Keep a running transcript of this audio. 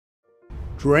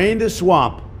Drain the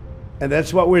swamp. And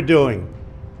that's what we're doing.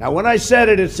 Now, when I said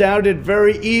it, it sounded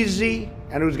very easy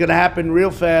and it was going to happen real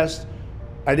fast.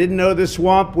 I didn't know the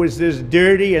swamp was this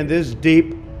dirty and this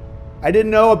deep. I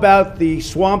didn't know about the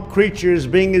swamp creatures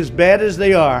being as bad as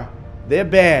they are. They're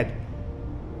bad.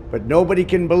 But nobody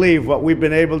can believe what we've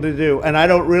been able to do. And I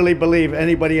don't really believe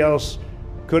anybody else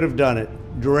could have done it.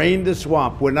 Drain the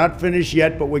swamp. We're not finished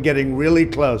yet, but we're getting really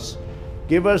close.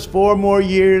 Give us 4 more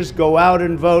years. Go out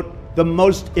and vote. The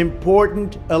most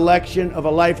important election of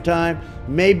a lifetime,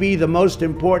 maybe the most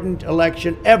important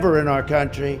election ever in our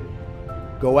country.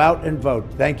 Go out and vote.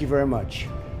 Thank you very much.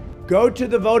 Go to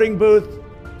the voting booth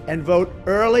and vote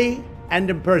early and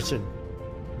in person.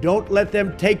 Don't let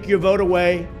them take your vote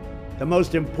away. The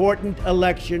most important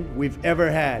election we've ever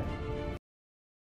had.